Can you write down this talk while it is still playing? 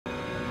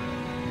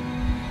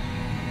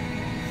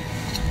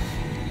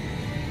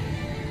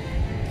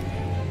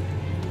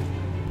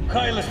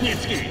Hi,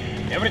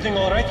 Lesnitsky. Everything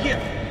all right here?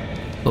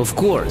 Of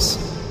course.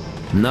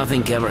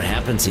 Nothing ever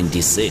happens in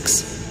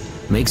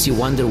D6. Makes you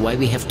wonder why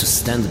we have to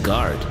stand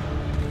guard.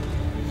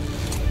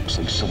 Looks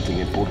like something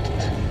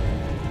important.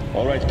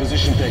 All right,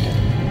 position taken.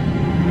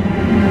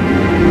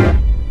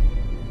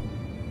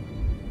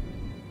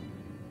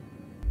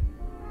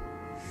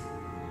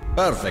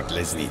 Perfect,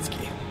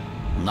 Lesnitsky.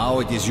 Now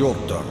it is your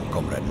turn,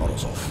 Comrade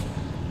Morozov.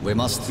 We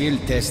must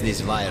field test this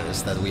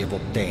virus that we have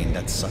obtained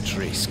at such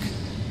risk.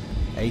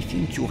 I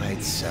think you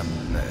had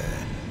some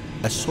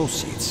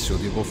associates. Should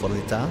you go for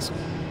the task?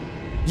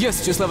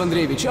 Yes, Cheslav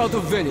Andreevich, out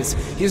of Venice.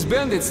 His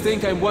bandits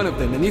think I'm one of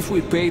them, and if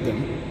we pay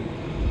them...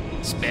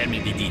 Spare me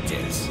the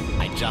details.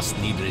 I just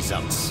need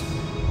results.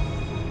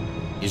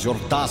 Is your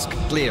task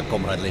clear,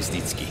 Comrade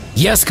Lesnitsky?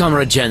 Yes,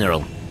 Comrade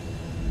General.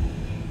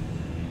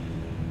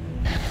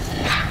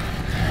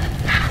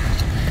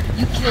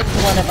 You killed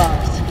one of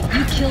ours.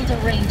 You killed a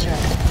ranger.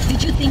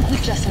 Did you think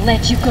we'd just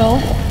let you go?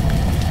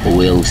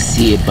 We'll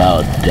see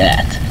about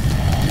that.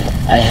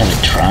 I have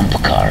a trump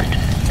card.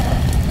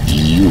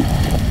 You.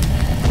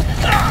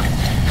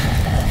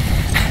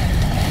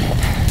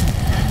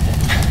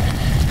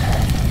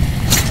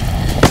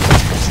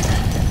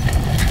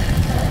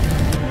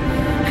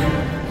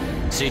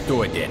 See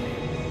to it then.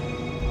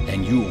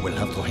 And you will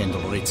have to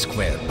handle Red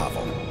Square,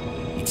 Pavel.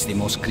 It's the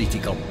most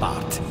critical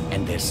part,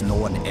 and there's no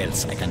one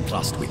else I can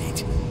trust with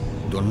it.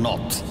 Do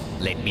not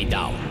let me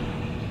down.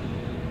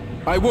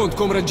 I won't,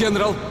 Comrade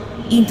General.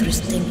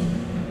 Interesting.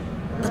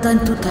 But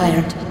I'm too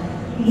tired.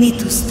 Need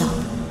to stop.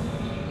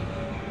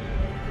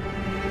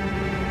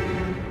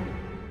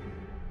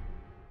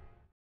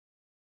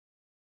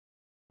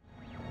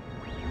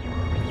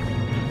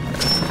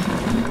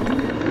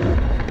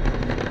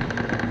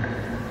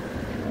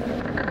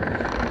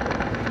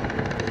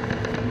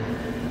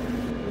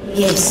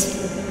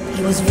 Yes,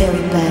 he was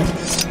very bad.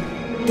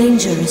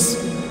 Dangerous.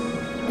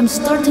 I'm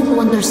starting to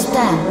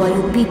understand why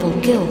you people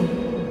kill.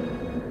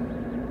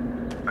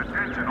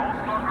 Attention, all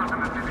stalkers in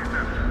the city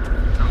center.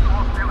 Due to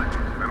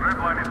hostilities, the red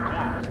line is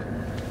closed.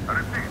 I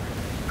repeat,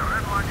 the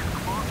red line is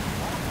closed to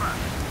all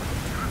traffic.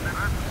 Use the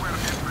Red Square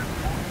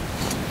entrance only.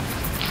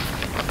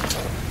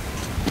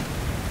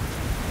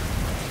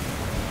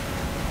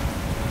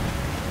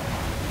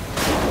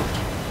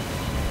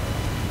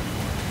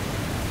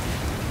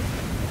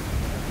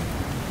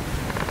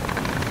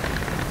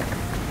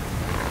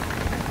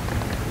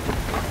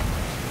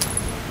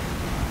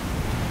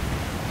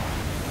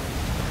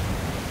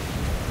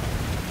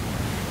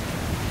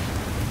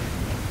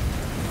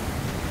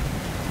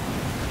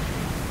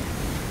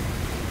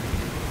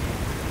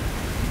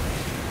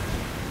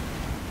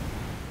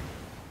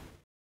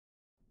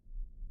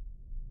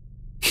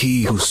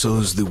 He who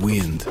sows the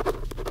wind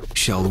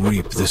shall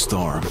reap the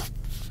storm.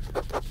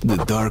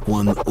 The Dark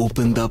One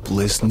opened up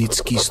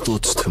Lesnitsky's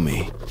thoughts to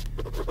me.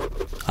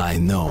 I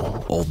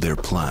know all their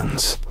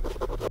plans.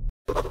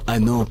 I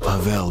know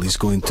Pavel is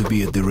going to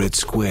be at the Red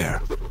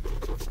Square,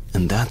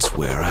 and that's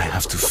where I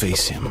have to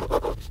face him,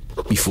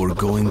 before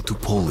going to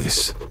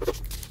Polis.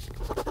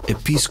 A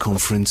peace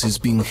conference is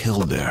being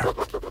held there.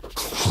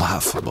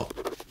 Laughable.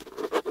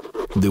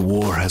 The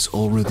war has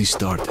already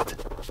started.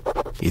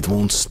 It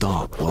won't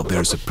stop while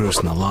there's a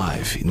person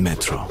alive in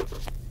Metro.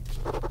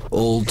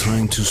 All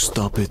trying to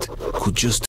stop it could just